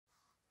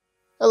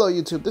Hello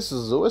YouTube, this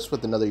is Lewis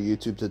with another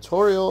YouTube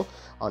tutorial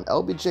on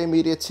LBJ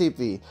Media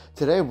TV.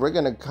 Today we're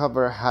going to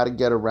cover how to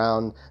get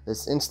around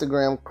this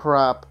Instagram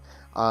crop.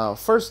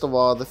 First of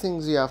all, the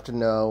things you have to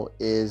know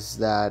is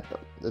that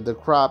the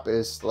crop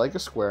is like a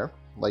square,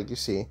 like you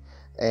see,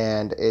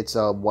 and it's a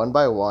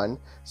 1x1.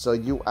 So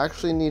you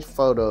actually need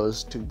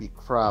photos to be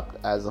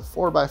cropped as a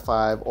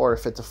 4x5, or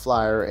if it's a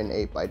flyer, an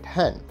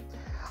 8x10.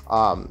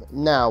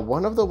 Now,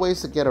 one of the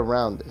ways to get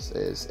around this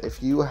is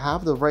if you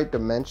have the right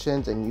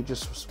dimensions and you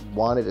just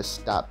want it to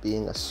stop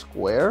being a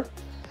square,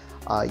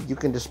 you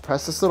can just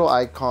press this little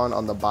icon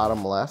on the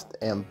bottom left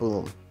and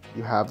boom,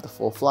 you have the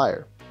full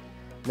flyer.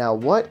 Now,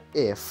 what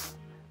if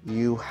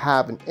you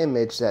have an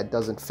image that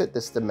doesn't fit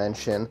this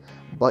dimension,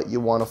 but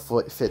you want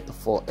to fit the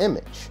full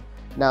image?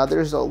 Now,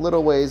 there's a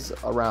little ways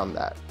around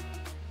that.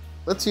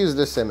 Let's use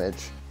this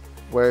image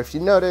where, if you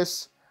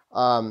notice,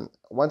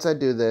 once I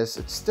do this,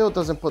 it still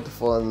doesn't put the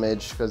full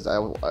image because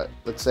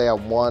let's say I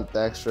want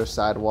the extra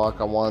sidewalk,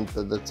 I want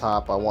the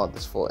top, I want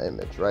this full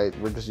image, right?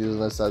 We're just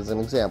using this as an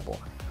example.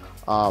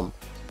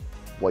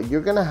 What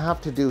you're gonna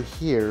have to do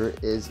here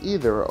is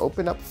either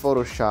open up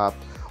Photoshop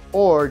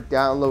or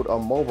download a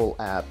mobile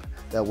app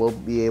that will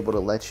be able to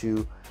let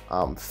you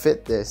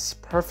fit this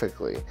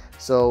perfectly.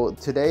 So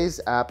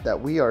today's app that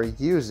we are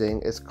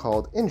using is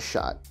called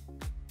InShot.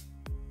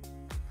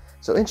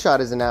 So InShot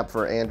is an app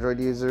for Android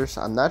users.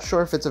 I'm not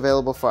sure if it's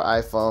available for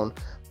iPhone,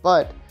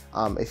 but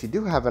if you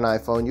do have an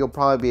iPhone, you'll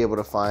probably be able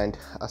to find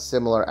a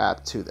similar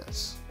app to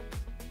this.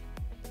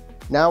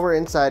 Now we're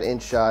inside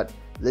InShot.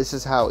 This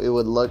is how it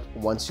would look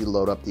once you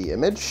load up the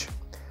image.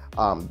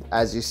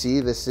 As you see,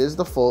 this is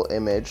the full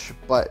image,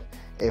 but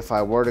if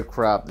I were to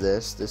crop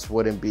this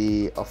wouldn't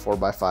be a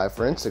 4x5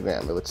 for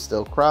Instagram. It would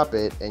still crop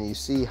it, and you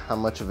see how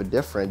much of a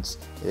difference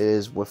it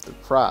is with the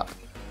crop.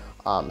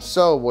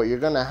 So what you're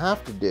gonna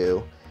have to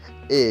do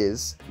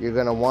is you're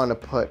going to want to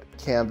put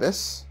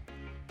canvas,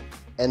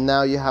 and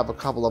now you have a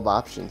couple of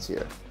options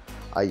here.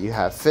 You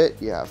have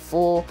fit, you have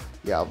full,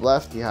 you have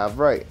left, you have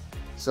right.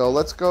 So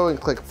let's go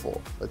and click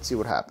full. Let's see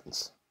what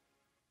happens.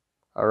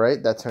 All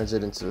right, that turns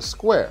it into a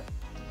square.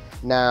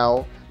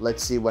 Now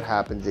let's see what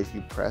happens if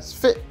you press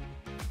fit.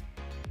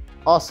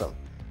 Awesome.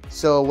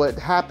 So what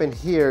happened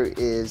here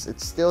is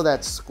it's still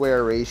that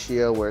square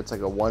ratio where it's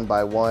like a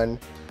 1x1,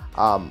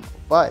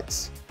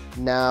 but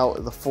now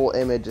the full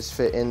image is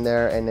fit in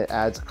there and it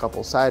adds a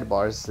couple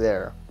sidebars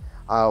there.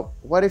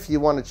 What if you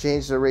want to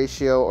change the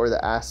ratio or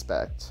the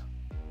aspect?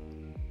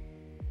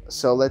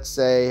 So let's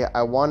say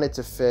I wanted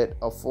to fit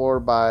a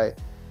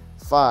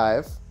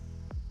 4x5,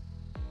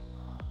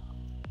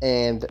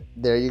 and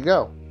there you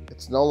go.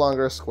 It's no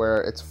longer a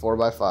square, it's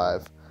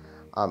 4x5,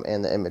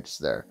 and the image is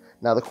there.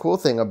 Now the cool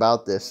thing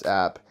about this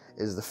app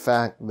is the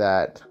fact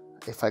that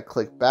if I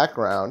click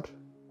background,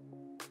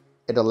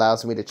 it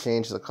allows me to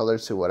change the color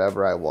to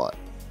whatever I want.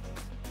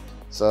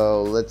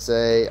 So let's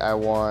say I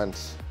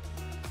want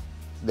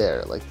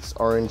there, like this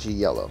orangey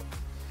yellow,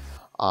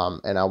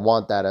 and I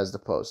want that as the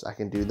post. I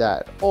can do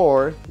that,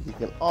 or you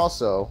can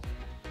also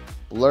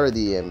blur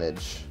the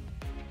image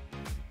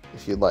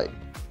if you'd like.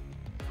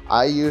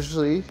 I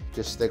usually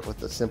just stick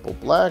with a simple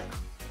black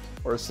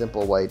or a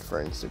simple white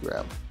for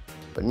Instagram.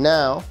 But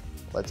now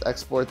let's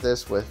export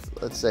this with,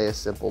 let's say, a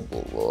simple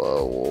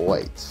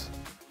white.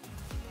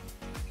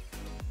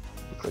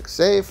 Click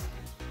save,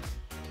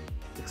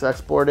 it's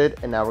exported,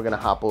 and now we're gonna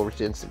hop over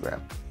to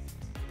Instagram.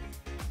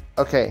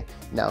 Okay,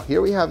 now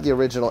here we have the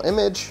original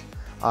image.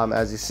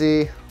 As you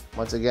see,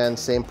 once again,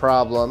 same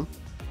problem,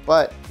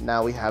 but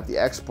now we have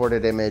the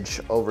exported image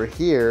over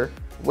here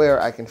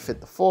where I can fit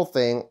the full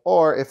thing,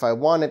 or if I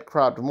want it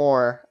cropped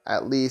more,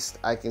 at least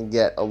I can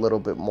get a little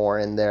bit more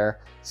in there.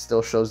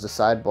 Still shows the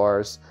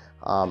sidebars,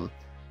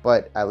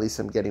 but at least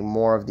I'm getting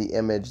more of the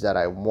image that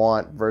I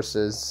want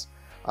versus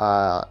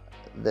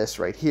this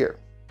right here.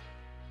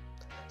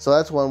 So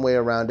that's one way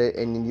around it,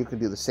 and you can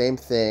do the same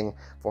thing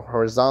for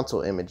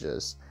horizontal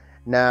images.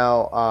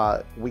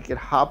 Now we could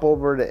hop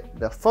over to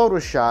the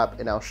Photoshop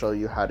and I'll show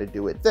you how to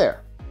do it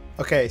there.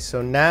 Okay,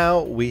 so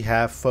now we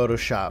have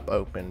Photoshop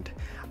opened.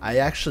 I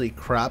actually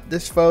cropped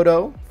this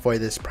photo for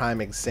this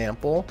prime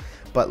example,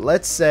 but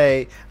let's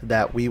say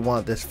that we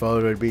want this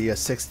photo to be a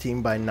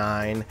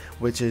 16:9,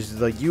 which is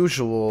the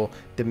usual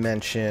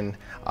dimension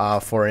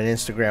for an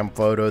Instagram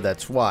photo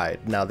that's wide.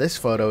 Now this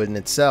photo in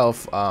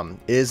itself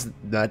is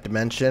that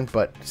dimension,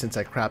 but since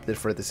I cropped it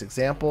for this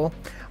example,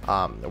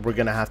 we're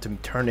gonna have to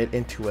turn it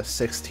into a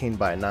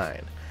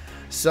 16:9.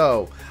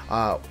 So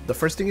the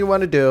first thing you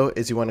want to do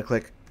is you want to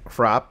click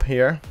crop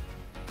here,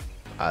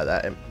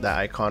 that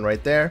icon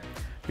right there.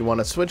 You want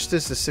to switch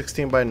this to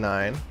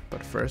 16:9,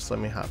 but first let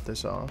me hop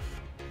this off.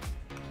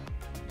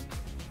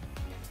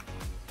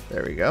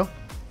 There we go.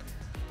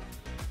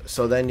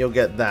 So then you'll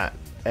get that,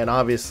 and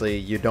obviously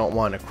you don't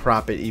want to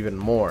crop it even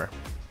more.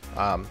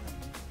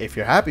 If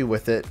you're happy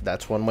with it,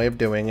 that's one way of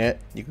doing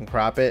it. You can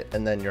crop it,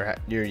 and then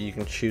you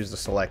can choose the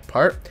select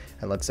part,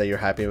 and let's say you're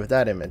happy with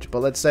that image. But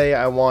let's say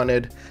I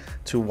wanted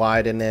to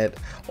widen it,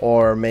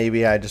 or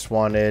maybe I just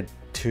wanted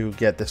to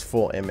get this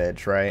full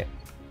image, right?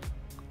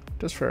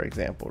 Just for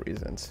example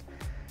reasons.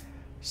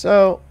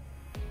 So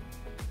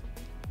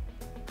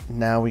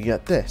now we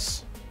get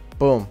this.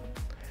 Boom.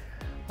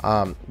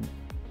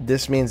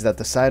 This means that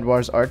the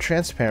sidebars are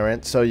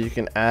transparent, so you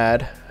can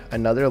add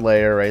another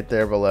layer right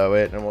there below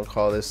it, and we'll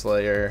call this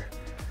layer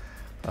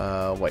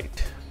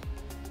white.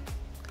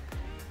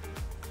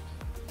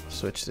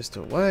 Switch this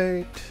to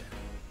white.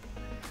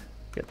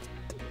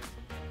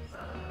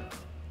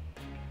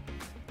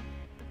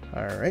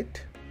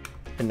 Alright,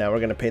 and now we're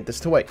going to paint this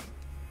to white.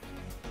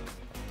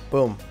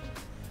 Boom.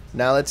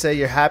 Now let's say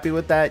you're happy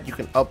with that, you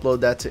can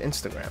upload that to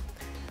Instagram.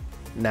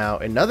 Now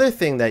another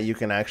thing that you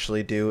can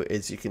actually do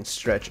is you can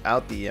stretch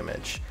out the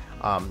image.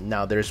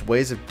 Now there's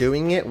ways of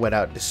doing it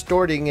without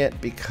distorting it,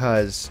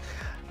 because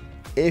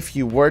if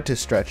you were to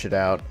stretch it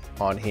out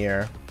on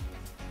here,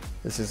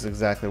 this is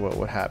exactly what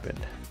would happen.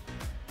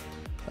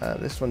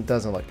 This one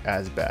doesn't look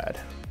as bad,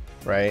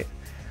 right?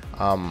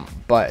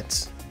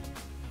 But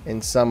in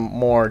some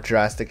more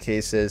drastic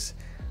cases,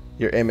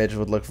 your image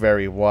would look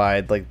very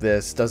wide like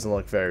this. Doesn't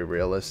look very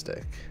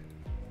realistic.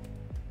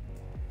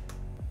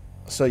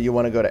 So you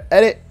want to go to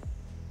edit,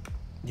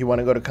 you want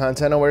to go to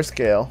content aware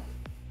scale,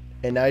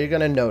 and now you're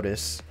going to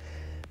notice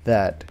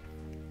that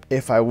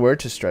if I were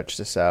to stretch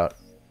this out,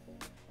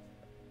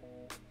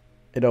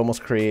 it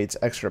almost creates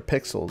extra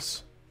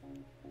pixels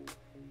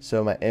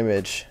so my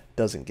image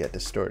doesn't get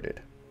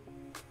distorted.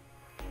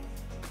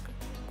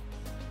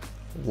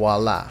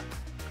 Voila.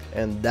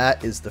 And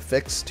that is the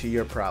fix to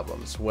your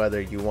problems, whether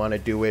you want to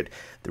do it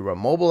through a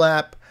mobile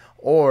app,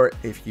 or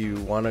if you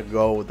want to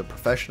go the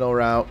professional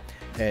route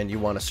and you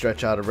want to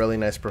stretch out a really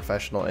nice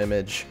professional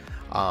image,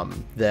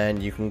 then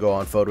you can go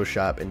on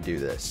Photoshop and do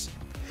this.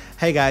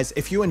 Hey guys,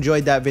 if you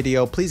enjoyed that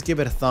video, please give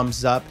it a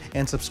thumbs up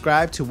and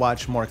subscribe to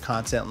watch more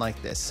content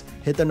like this.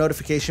 Hit the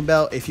notification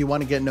bell if you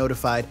want to get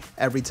notified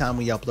every time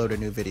we upload a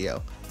new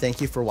video.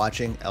 Thank you for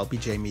watching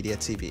LBJ Media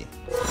TV.